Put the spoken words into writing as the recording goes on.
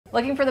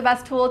Looking for the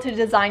best tool to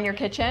design your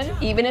kitchen?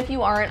 Even if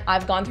you aren't,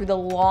 I've gone through the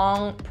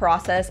long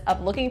process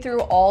of looking through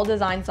all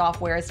design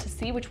softwares to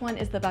see which one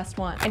is the best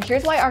one. And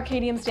here's why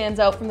Arcadium stands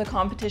out from the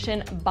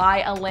competition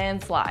by a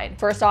landslide.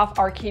 First off,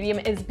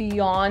 Arcadium is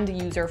beyond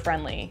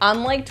user-friendly.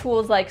 Unlike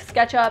tools like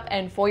Sketchup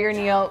and Foyr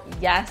Neo,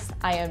 yes,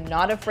 I am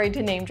not afraid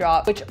to name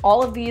drop, which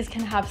all of these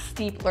can have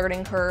steep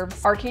learning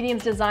curves.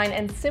 Arcadium's design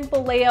and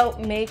simple layout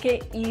make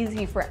it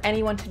easy for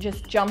anyone to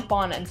just jump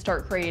on and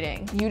start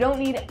creating. You don't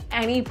need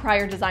any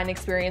prior design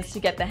experience to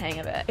get the hang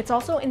of it. It's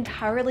also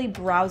entirely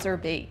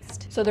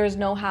browser-based, so there's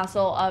no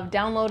hassle of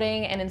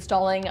downloading and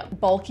installing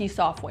bulky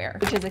software,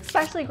 which is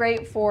especially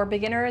great for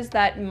beginners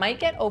that might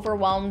get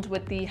overwhelmed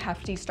with the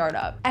hefty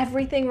startup.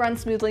 Everything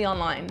runs smoothly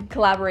online.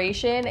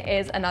 Collaboration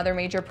is another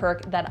major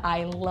perk that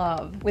I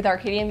love. With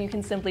Arcadium, you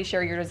can simply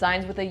share your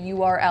designs with a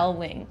URL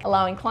link,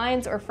 allowing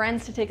clients or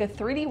friends to take a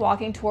 3D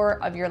walking tour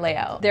of your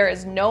layout. There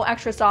is no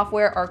extra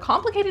software or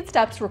complicated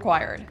steps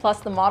required.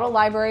 Plus, the model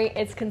library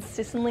is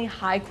consistently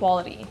high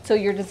quality, so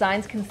your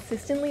designs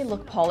consistently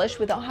look polished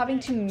without having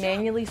to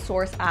manually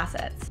source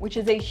assets, which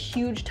is a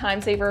huge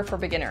time saver for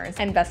beginners.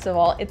 And best of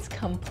all, it's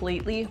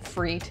completely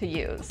free to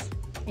use.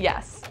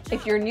 Yes,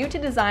 if you're new to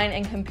design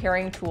and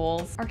comparing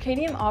tools,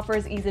 Arcadium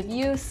offers ease of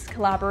use,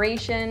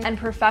 collaboration, and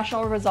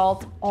professional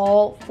results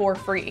all for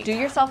free. Do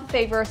yourself a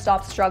favor,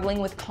 stop struggling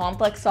with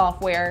complex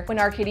software when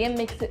Arcadium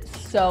makes it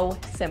so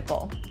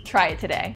simple. Try it today.